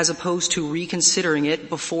 as opposed to reconsidering it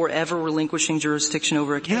before ever relinquishing jurisdiction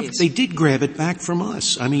over a case. Yeah, but they did grab it back from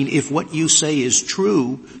us. I mean, if what you say is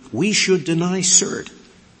true, we should deny cert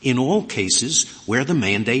in all cases where the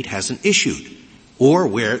mandate hasn't issued, or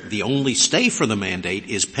where the only stay for the mandate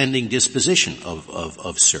is pending disposition of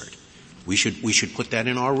cert. We should put that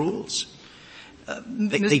in our rules.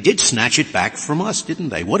 They did snatch it back from us, didn't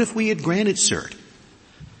they? What if we had granted cert?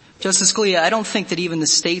 Justice Scalia, I don't think that even the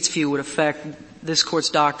state's view would affect this court's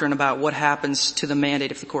doctrine about what happens to the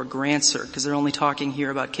mandate if the court grants cert, because they're only talking here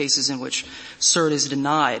about cases in which cert is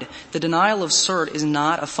denied. The denial of cert is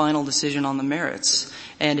not a final decision on the merits.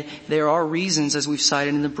 And there are reasons, as we've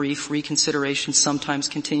cited in the brief, reconsideration sometimes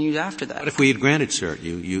continues after that. But if we had granted cert,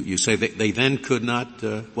 you say that they then could not,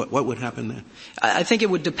 what would happen then? I think it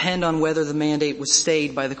would depend on whether the mandate was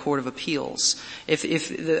stayed by the Court of Appeals. I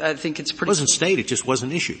think it's pretty— It wasn't stayed, it just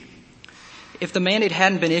wasn't issued. If the mandate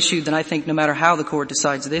hadn't been issued, then I think no matter how the court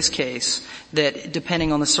decides this case, that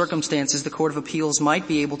depending on the circumstances, the Court of Appeals might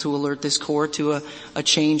be able to alert this court to a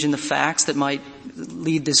change in the facts that might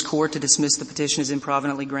lead this court to dismiss the petition as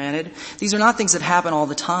improvidently granted. These are not things that happen all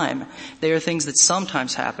the time. They are things that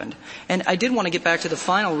sometimes happened. And I did want to get back to the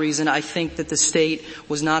final reason I think that the state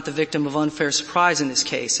was not the victim of unfair surprise in this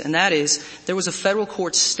case, and that is there was a federal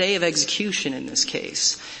court stay of execution in this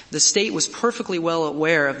case. The state was perfectly well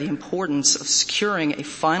aware of the importance of securing a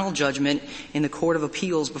final judgment in the Court of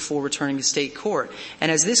Appeals before returning to state court.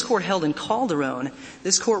 And as this court held in Calderon,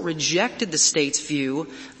 this court rejected the state's view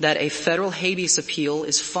that a federal habeas appeal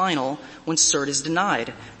is final when cert is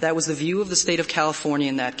denied. That was the view of the state of California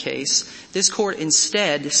in that case. This court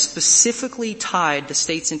instead specifically tied the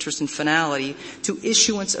state's interest in finality to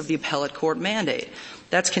issuance of the appellate court mandate.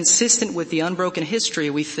 That's consistent with the unbroken history,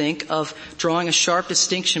 we think, of drawing a sharp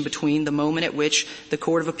distinction between the moment at which the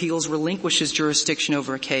Court of Appeals relinquishes jurisdiction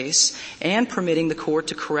over a case and permitting the court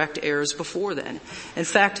to correct errors before then. In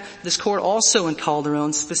fact, this court also in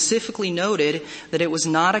Calderon specifically noted that it was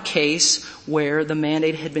not a case where the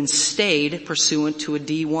mandate had been stayed pursuant to a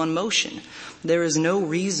D1 motion. There is no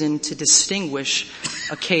reason to distinguish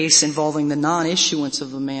a case involving the non-issuance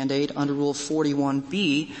of the mandate under Rule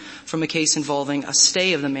 41B from a case involving a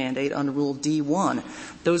stay of the mandate under Rule D1.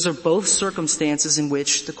 Those are both circumstances in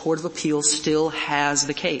which the Court of Appeals still has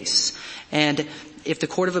the case. And if the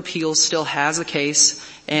Court of Appeals still has a case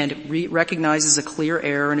and recognizes a clear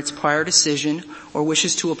error in its prior decision or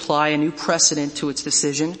wishes to apply a new precedent to its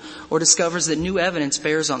decision or discovers that new evidence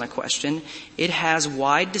bears on a question, it has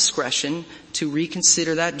wide discretion to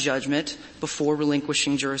reconsider that judgment before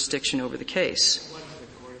relinquishing jurisdiction over the case.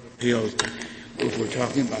 Appeals, if we're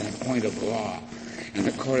talking about a point of law, and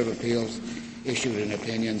the Court of Appeals issued an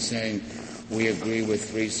opinion saying we agree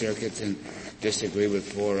with 3 circuits and disagree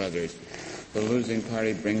with 4 others. The losing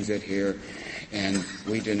party brings it here, and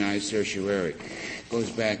we deny certiorari. Goes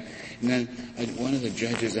back, and then one of the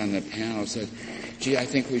judges on the panel says, gee, I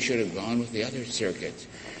think we should have gone with the other circuits.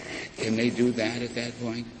 Can they do that at that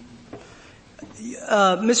point?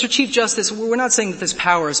 Mr. Chief Justice, we're not saying that this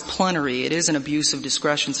power is plenary. It is an abuse of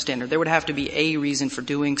discretion standard. There would have to be a reason for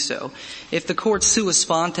doing so. If the court sua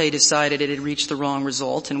sponte decided it had reached the wrong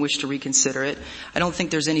result and wished to reconsider it, I don't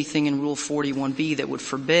think there's anything in Rule 41B that would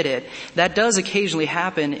forbid it. That does occasionally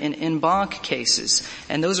happen in en banc cases,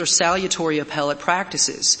 and those are salutary appellate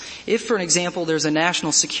practices. If, for example, there's a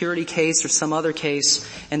national security case or some other case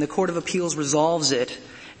and the Court of Appeals resolves it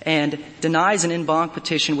and denies an en banc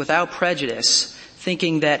petition without prejudice,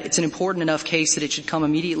 thinking that it's an important enough case that it should come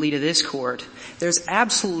immediately to this court, there's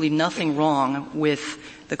absolutely nothing wrong with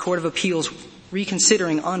the Court of Appeals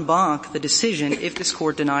reconsidering en banc the decision if this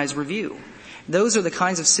court denies review. Those are the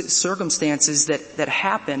kinds of circumstances that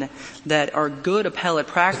happen that are good appellate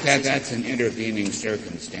practices. But that's an intervening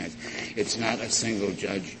circumstance. It's not a single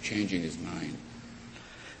judge changing his mind.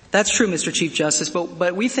 That's true, Mr. Chief Justice,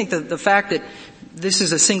 but we think that the fact that this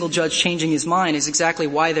is a single judge changing his mind is exactly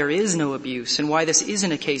why there is no abuse and why this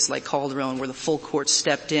isn't a case like Calderon where the full court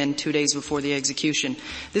stepped in 2 days before the execution.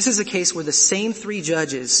 This is a case where the same 3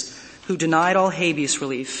 judges who denied all habeas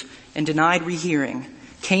relief and denied rehearing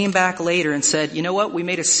came back later and said, you know what, we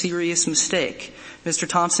made a serious mistake. Mr.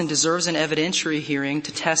 Thompson deserves an evidentiary hearing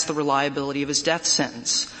to test the reliability of his death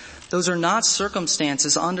sentence. Those are not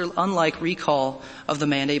circumstances unlike recall of the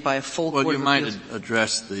mandate by a full court. Well, you might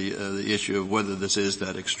address the issue of whether this is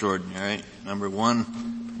that extraordinary. Number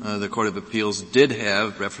one, the Court of Appeals did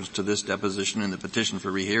have reference to this deposition in the petition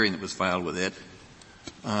for rehearing that was filed with it.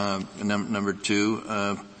 Number two,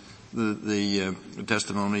 the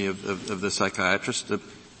testimony of the psychiatrist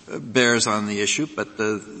bears on the issue, but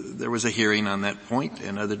there was a hearing on that point,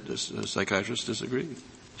 and other psychiatrists disagreed.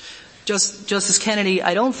 Justice Kennedy,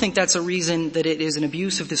 I don't think that's a reason that it is an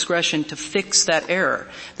abuse of discretion to fix that error.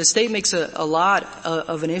 The State makes a lot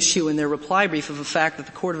of an issue in their reply brief of the fact that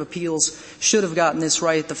the Court of Appeals should have gotten this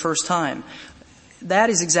right the first time.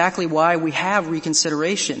 That is exactly why we have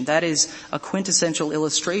reconsideration. That is a quintessential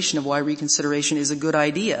illustration of why reconsideration is a good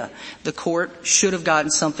idea. The Court should have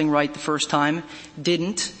gotten something right the first time,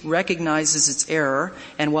 didn't, recognizes its error,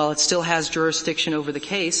 and while it still has jurisdiction over the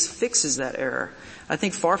case, fixes that error. I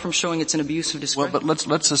think far from showing it's an abuse of discretion. Well, but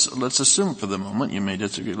let's assume for the moment, you may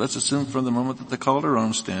disagree, let's assume for the moment that the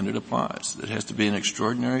Calderon standard applies. It has to be an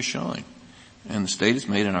extraordinary showing. And the State has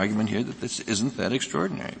made an argument here that this isn't that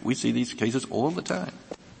extraordinary. We see these cases all the time.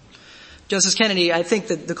 Justice Kennedy, I think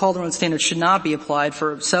that the Calderon standard should not be applied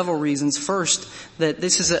for several reasons. First, that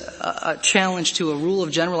this is a challenge to a rule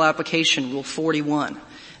of general application, Rule 41.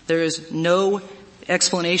 There is no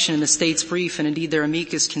explanation in the state's brief, and indeed their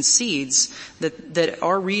amicus concedes, that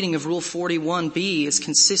our reading of Rule 41B is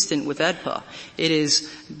consistent with AEDPA. It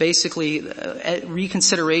is basically,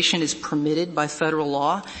 reconsideration is permitted by federal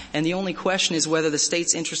law, and the only question is whether the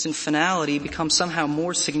state's interest in finality becomes somehow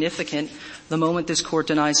more significant the moment this court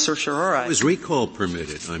denies certiorari. Was recall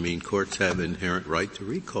permitted? I mean, courts have inherent right to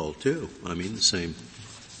recall too. I mean, the same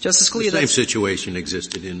situation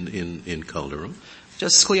existed in Calderon.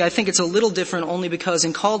 Justice Scalia, I think it's a little different only because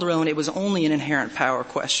in Calderon it was only an inherent power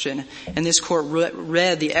question, and this court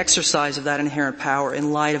read the exercise of that inherent power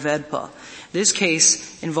in light of AEDPA. This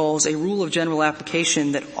case involves a rule of general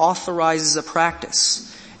application that authorizes a practice,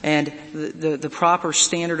 and the proper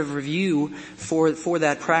standard of review for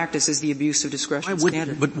that practice is the abuse of discretion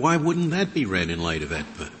standard. But why wouldn't that be read in light of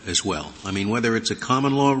AEDPA as well? I mean, whether it's a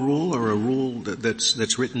common law rule or a rule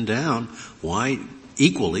that's written down, why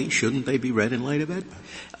equally shouldn't they be read in light of AEDPA?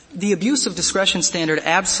 The abuse of discretion standard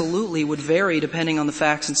absolutely would vary depending on the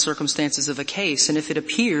facts and circumstances of a case. And if it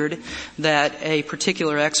appeared that a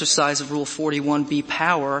particular exercise of Rule 41B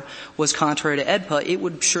power was contrary to AEDPA, it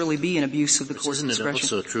would surely be an abuse of the court's discretion.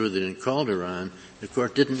 Isn't it also true that in Calderon, the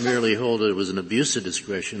court didn't merely hold that it was an abuse of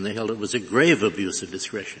discretion, they held it was a grave abuse of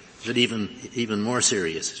discretion? Is it even more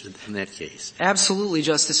serious in that case? Absolutely,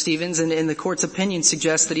 Justice Stevens, and the court's opinion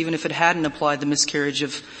suggests that even if it hadn't applied the miscarriage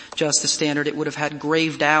of justice standard, it would have had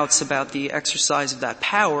grave doubts about the exercise of that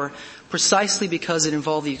power, precisely because it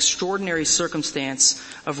involved the extraordinary circumstance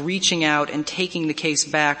of reaching out and taking the case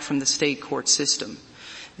back from the state court system.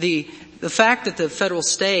 The fact that the federal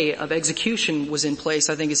stay of execution was in place,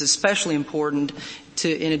 I think, is especially important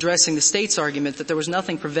in addressing the state's argument that there was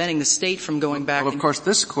nothing preventing the state from going back. Well, of course,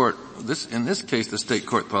 in this case, the state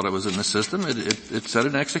court thought it was in the system. It set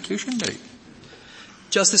an execution date.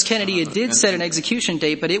 Justice Kennedy, it did set an execution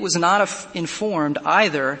date, but it was not informed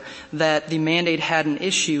either that the mandate hadn't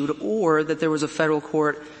issued or that there was a federal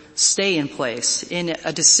court stay in place. In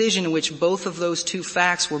a decision in which both of those two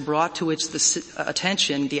facts were brought to its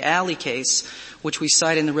attention, the Alley case, which we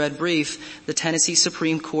cite in the red brief, the Tennessee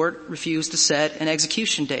Supreme Court refused to set an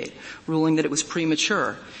execution date, ruling that it was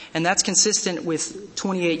premature. And that's consistent with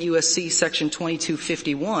 28 U.S.C. section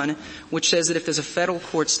 2251, which says that if there's a federal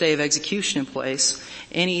court stay of execution in place,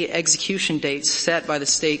 any execution date set by the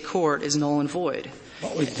state court is null and void.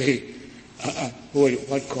 What would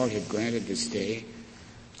what court had granted the stay?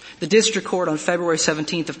 The district court on February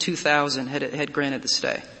 17th of 2000 had granted the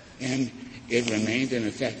stay. And it remained in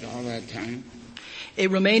effect all that time? It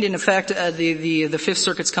remained in effect. The Fifth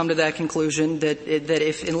Circuit's come to that conclusion that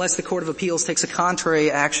unless the Court of Appeals takes a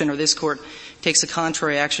contrary action or this court takes a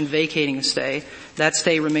contrary action vacating a stay, that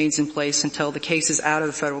stay remains in place until the case is out of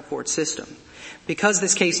the federal court system. Because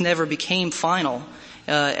this case never became final,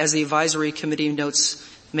 as the advisory committee notes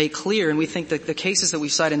made clear, and we think that the cases that we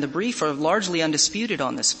cite in the brief are largely undisputed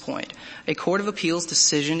on this point. A Court of Appeals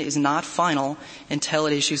decision is not final until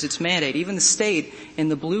it issues its mandate. Even the state in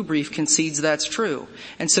the blue brief concedes that's true.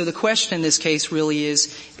 And so the question in this case really is,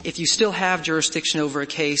 if you still have jurisdiction over a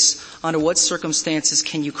case, under what circumstances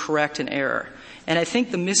can you correct an error? And I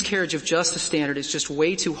think the miscarriage of justice standard is just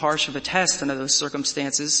way too harsh of a test under those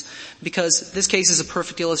circumstances, because this case is a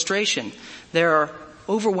perfect illustration. There are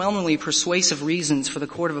overwhelmingly persuasive reasons for the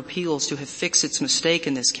Court of Appeals to have fixed its mistake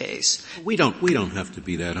in this case. We don't have to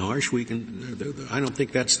be that harsh. I don't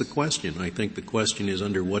think that's the question. I think the question is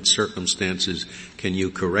under what circumstances can you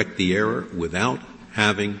correct the error without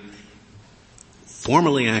having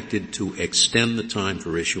formally acted to extend the time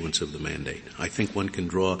for issuance of the mandate. I think one can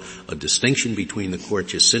draw a distinction between the court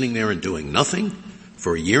just sitting there and doing nothing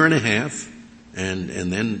for a year and a half and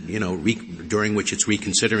then, during which it's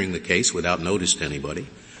reconsidering the case without notice to anybody,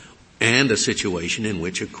 and a situation in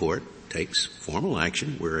which a court takes formal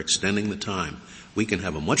action. We're extending the time. We can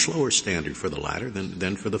have a much lower standard for the latter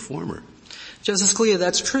than for the former. Justice Scalia,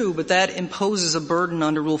 that's true, but that imposes a burden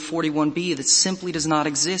under Rule 41B that simply does not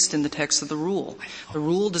exist in the text of the rule. The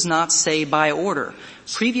rule does not say by order.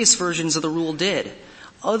 Previous versions of the rule did.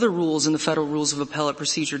 Other rules in the Federal Rules of Appellate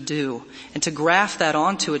Procedure do. And to graft that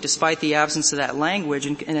onto it, despite the absence of that language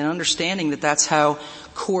and an understanding that that's how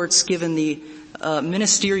courts, given the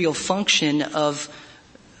ministerial function of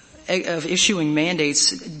issuing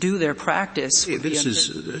mandates, do their practice.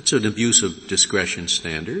 It's an abuse of discretion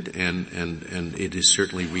standard, and it is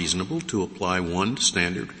certainly reasonable to apply one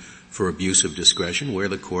standard for abuse of discretion where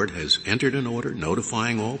the court has entered an order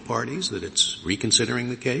notifying all parties that it's reconsidering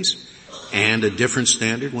the case, and a different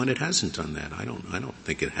standard when it hasn't done that. I don't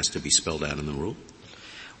think it has to be spelled out in the rule.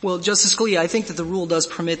 Well, Justice Scalia, I think that the rule does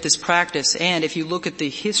permit this practice, and if you look at the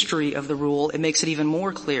history of the rule, it makes it even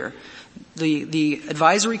more clear. The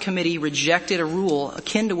advisory committee rejected a rule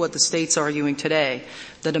akin to what the state's arguing today,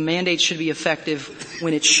 that a mandate should be effective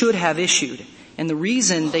when it should have issued. And the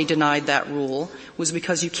reason they denied that rule was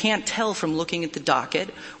because you can't tell from looking at the docket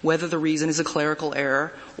whether the reason is a clerical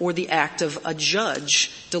error or the act of a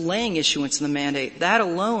judge delaying issuance of the mandate. That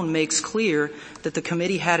alone makes clear that the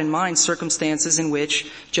committee had in mind circumstances in which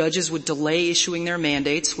judges would delay issuing their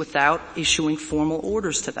mandates without issuing formal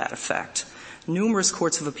orders to that effect. Numerous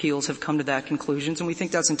courts of appeals have come to that conclusion, and we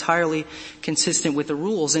think that's entirely consistent with the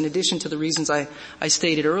rules. In addition to the reasons I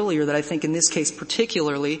stated earlier, that I think in this case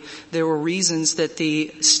particularly, there were reasons that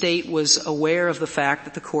the state was aware of the fact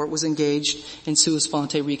that the court was engaged in sua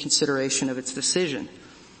sponte reconsideration of its decision.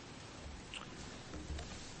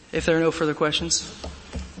 If there are no further questions.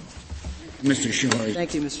 Mr. Short.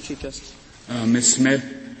 Thank you, Mr. Chief Justice. Ms.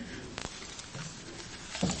 Smith.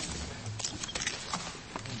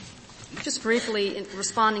 Just briefly, in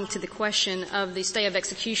responding to the question of the stay of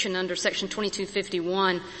execution under Section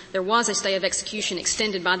 2251, there was a stay of execution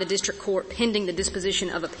extended by the district court pending the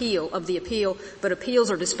disposition of the appeal, but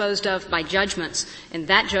appeals are disposed of by judgments, and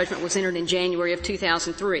that judgment was entered in January of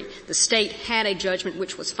 2003. The state had a judgment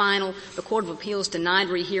which was final. The Court of Appeals denied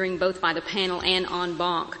rehearing both by the panel and en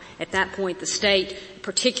banc. At that point, the state,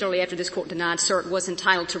 particularly after this court denied cert, was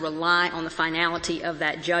entitled to rely on the finality of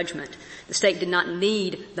that judgment. The state did not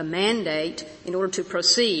need the mandate in order to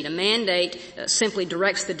proceed. A mandate simply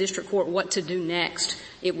directs the district court what to do next.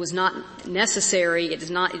 It was not necessary. It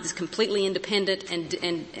is completely independent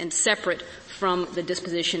and separate from the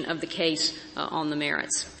disposition of the case on the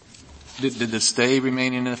merits. Did the stay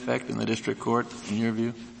remain in effect in the district court, in your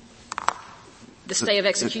view? The stay of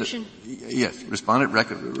execution? Yes. Respondent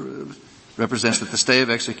represents that the stay of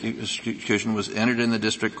execution was entered in the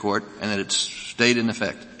district court and that it stayed in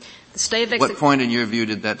effect. The stay of what point in your view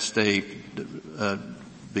did that stay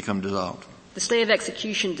become dissolved? The stay of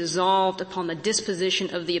execution dissolved upon the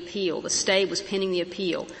disposition of the appeal. The stay was pending the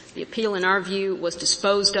appeal. The appeal, in our view, was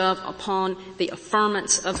disposed of upon the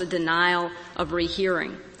affirmance of the denial of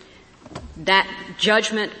rehearing. That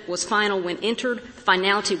judgment was final when entered.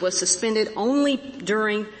 Finality was suspended only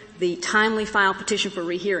during the timely filed petition for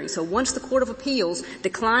rehearing. So once the Court of Appeals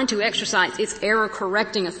declined to exercise its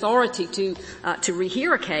error-correcting authority to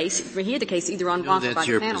rehear the case either on banc or by the panel. That's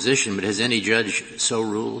your position, but has any judge so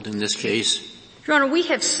ruled in this case? Your Honor, we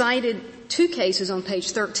have cited two cases on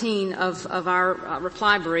page 13 of our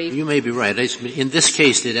reply brief. You may be right. In this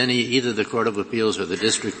case, did either the Court of Appeals or the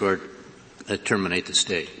district court terminate the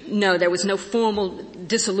stay? No, there was no formal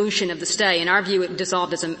dissolution of the stay. In our view, it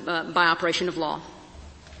dissolved as by operation of law.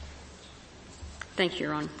 Thank you,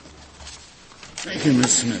 Your Honor. Thank you,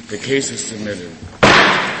 Ms. Smith. The case is submitted.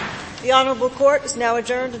 The Honorable Court is now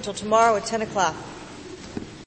adjourned until tomorrow at 10 o'clock.